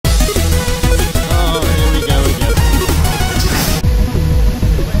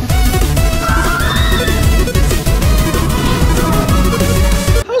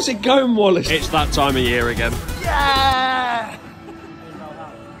it going, Wallace? It's that time of year again. Yeah!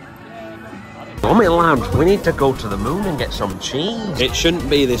 Gromit Lounge, we need to go to the moon and get some cheese. It shouldn't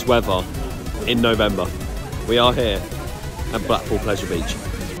be this weather in November. We are here at Blackpool Pleasure Beach.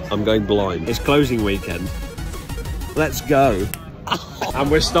 I'm going blind. It's closing weekend. Let's go.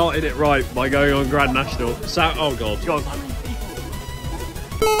 And we're starting it right by going on Grand National. Oh God. Go on.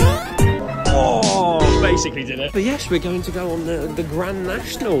 Oh, basically did it. But yes, we're going to go on the Grand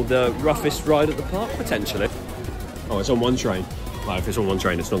National, the roughest ride at the park potentially. Oh, it's on one train. Well, if it's on one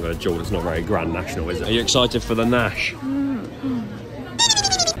train, it's not going to jaunt. It's not very Grand National, is it? Are you excited for the Nash? Ow,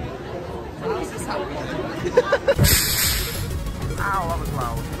 that was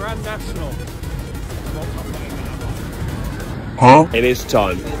loud. Grand National. Huh? It is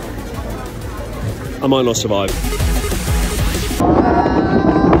time. I might not survive.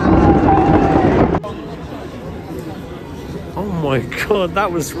 Oh my God,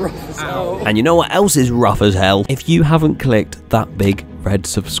 that was rough as hell. And you know what else is rough as hell? If you haven't clicked that big red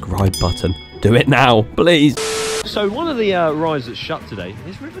subscribe button, do it now, please. So one of the rides that's shut today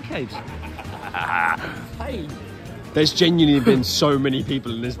is River Caves. Hey. There's genuinely been so many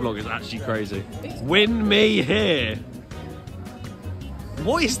people in this vlog, it's actually crazy. Win me here.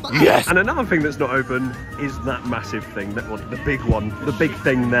 What is that? Yes! And another thing that's not open is that massive thing, that one, the big one, the big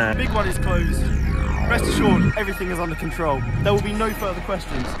thing there. The big one is closed. Rest assured, everything is under control. There will be no further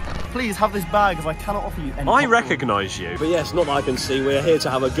questions. Please have this bag, as I cannot offer you any. I recognise you. But yes, not that I can see. We're here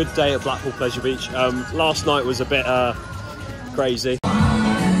to have a good day at Blackpool Pleasure Beach. Last night was a bit crazy.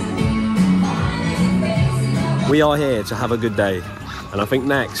 We are here to have a good day. And I think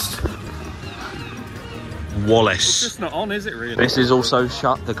next, Wallace. It's just not on, is it really? This is also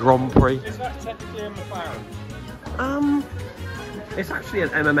shut, the Grand Prix. Is that technically a McLaren? It's actually an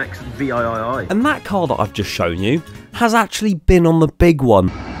MMX VIII. And that car that I've just shown you has actually been on the big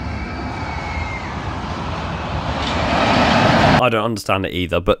one. I don't understand it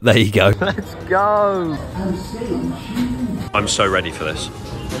either, but there you go. Let's go. I'm so ready for this.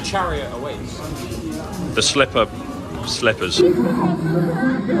 The chariot awaits. The slippers.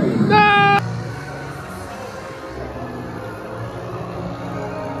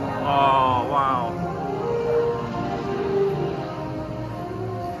 Oh, wow.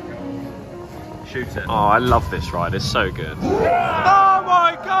 Shoot it. Oh, I love this ride. It's so good. Oh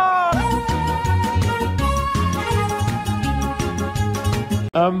my God!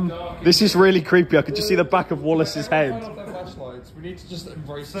 This is really creepy. I could just see the back of Wallace's head. We need to just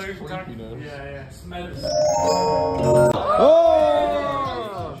embrace this creepiness. Yeah, smell it.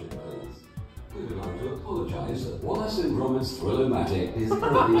 Oh! We would like to apologise that Wallace and Gromit's thriller Matic is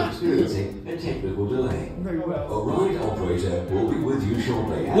currently experiencing a technical delay. A ride operator will be with you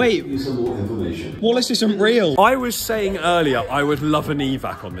shortly and Wait. give you some more information. Wallace isn't real. I was saying earlier I would love an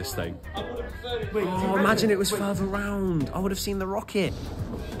evac on this thing. Wait, Oh, imagine it was further round. I would have seen the rocket.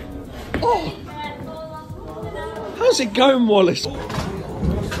 Oh! How's it going, Wallace?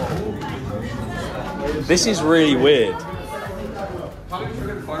 This is really weird.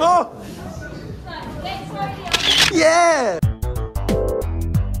 Oh! Yeah!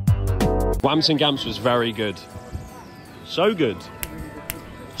 Whams and Gamps was very good. So good.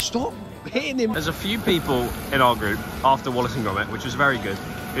 Stop hitting him. There's a few people in our group after Wallace and Gromit, which was very good,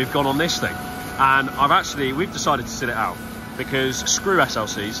 who've gone on this thing. And we've decided to sit it out because screw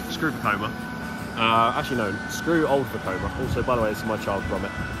SLCs, screw Vekoma. Actually no, screw old Vekoma. Also, by the way, this is my child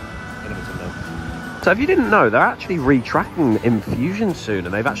Gromit. Innovative name. So if you didn't know, they're actually retracking Infusion soon,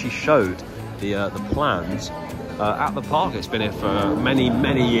 and they've actually showed the plans at the park. It's been here for many,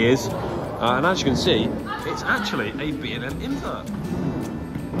 many years. And as you can see, it's actually a B&M invert.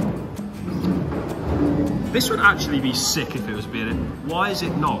 This would actually be sick if it was B&M. Why is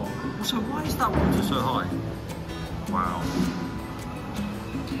it not? Also, why is that water so high? Wow.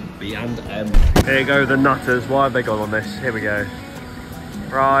 B&M. Here go the nutters. Why have they gone on this? Here we go.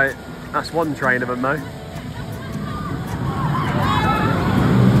 Right, that's one train of them though.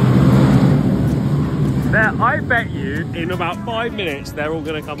 There, I bet you in about 5 minutes they're all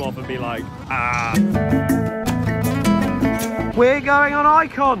gonna come off and be like, ah. We're going on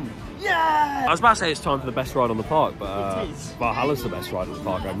Icon! Yeah! I was about to say it's time for the best ride on the park, but Valhalla's the best ride on the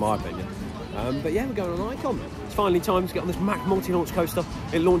park in my opinion. But yeah, we're going on Icon. It's finally time to get on this Mac multi-launch coaster.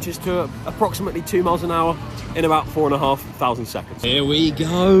 It launches to approximately 2 miles an hour in about 4,500 seconds. Here we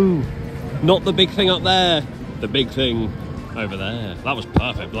go! Not the big thing up there, the big thing over there. That was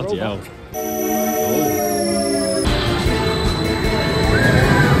perfect, bloody hell. Oh.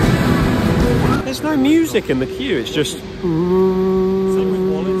 There's no music in the queue, it's just...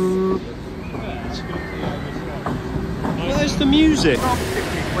 Where's the music?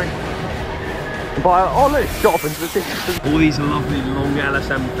 But oh look, it's shot up into the distance. All these lovely long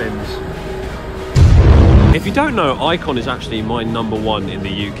LSM fins. If you don't know, Icon is actually my #1 in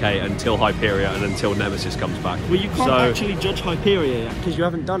the UK until Hyperia and until Nemesis comes back. Well, you can't actually judge Hyperia yet because you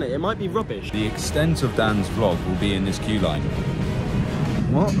haven't done it. It might be rubbish. The extent of Dan's vlog will be in this queue line.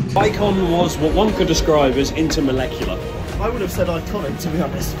 What? Icon was what one could describe as intermolecular. I would have said iconic, to be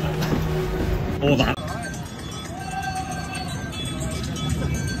honest. Or that.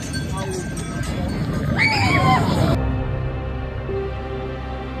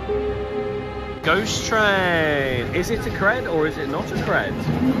 Ghost train. Is it a cred or is it not a cred?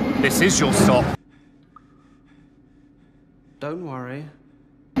 This is your stop. Don't worry.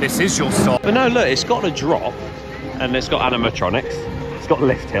 This is your stop. But no, look, it's got a drop and it's got animatronics. It's got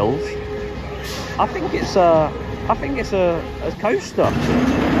lift hills. I think it's a coaster.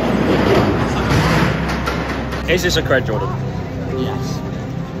 Is this a cred, Jordan? Yes.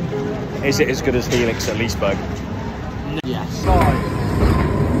 Is it as good as Helix at Leesburg? Yes.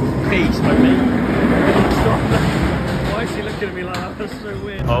 Peace, homie. Why is he looking at me like that? That's so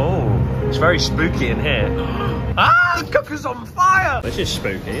weird. Oh, it's very spooky in here. Ah, the cooker's on fire! This is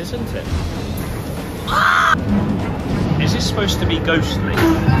spooky, isn't it? Ah! Is this supposed to be ghostly?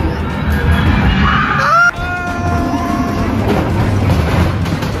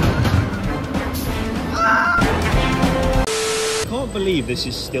 I can't believe this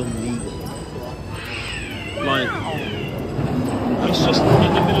is still legal. Like, it's just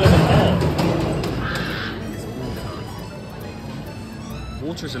in the middle of the park.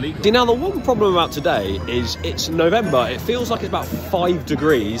 Water is illegal. See, now the one problem about today is it's November. It feels like it's about 5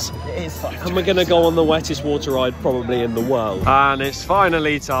 degrees. It is 5 And we're going to go on the wettest water ride probably in the world. And it's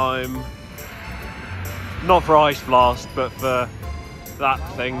finally time. Not for Ice Blast, but for that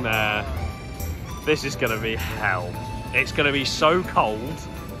thing there. This is going to be hell. It's going to be so cold.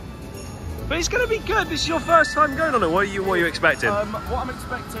 But it's going to be good. This is your first time going on it. What are you expecting? What I'm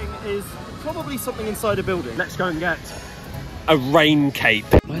expecting is probably something inside a building. Let's go and get a rain cape.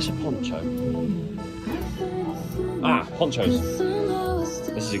 Where's a poncho? Ah, ponchos.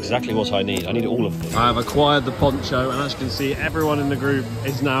 This is exactly what I need. I need all of them. I have acquired the poncho, and as you can see, everyone in the group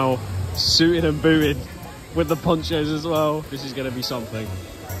is now suited and booted with the ponchos as well. This is going to be something.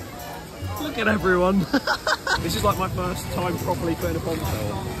 Look at everyone. This is like my first time properly putting a poncho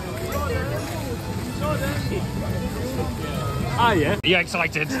on. Ah, yeah. Are you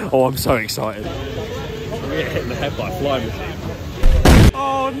excited? Oh, I'm so excited. I'm gonna get hit in the head by a flying machine.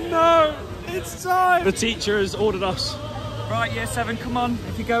 Oh no! It's time! The teacher has ordered us. Right, year 7, come on.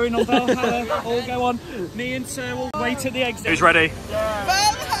 If you're going on Valhalla, all go on. Me and Sir will wait at the exit. Who's ready? Yeah.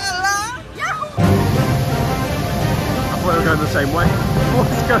 Valhalla! Yahoo! I thought we were going the same way.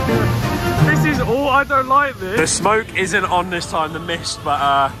 What's going on? This is all, I don't like this. The smoke isn't on this time, the mist,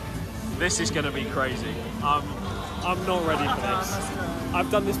 but this is going to be crazy. I'm not ready for this. I've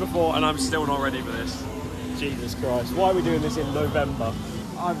done this before and I'm still not ready for this. Jesus Christ, why are we doing this in November?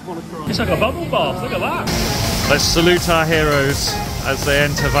 I want to cry. It's like a bubble bath, look at that. Let's salute our heroes as they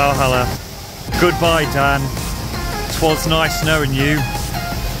enter Valhalla. Goodbye, Dan. 'Twas nice knowing you.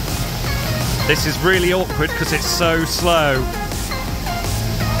 This is really awkward because it's so slow.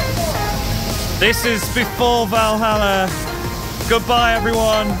 This is before Valhalla. Goodbye,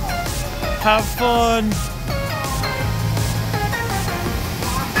 everyone. Have fun.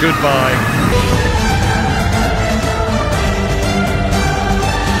 Goodbye.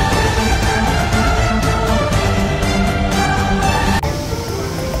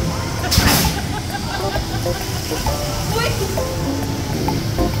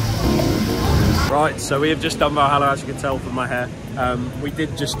 Right, so we have just done Valhalla, as you can tell from my hair. We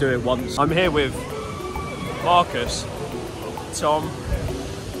did just do it once. I'm here with Marcus, Tom,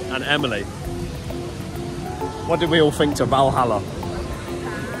 and Emily. What did we all think to Valhalla?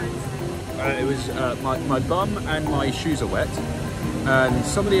 It was my bum and my shoes are wet, and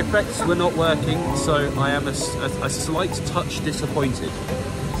some of the effects were not working, so I am a slight touch disappointed.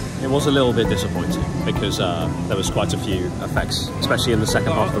 It was a little bit disappointing because there was quite a few effects, especially in the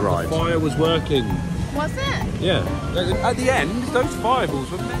second half of the ride. The fire was working. Was it? Yeah. At the end, those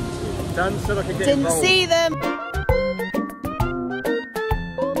fireballs were mental. Dan said I could get Didn't involved. see them.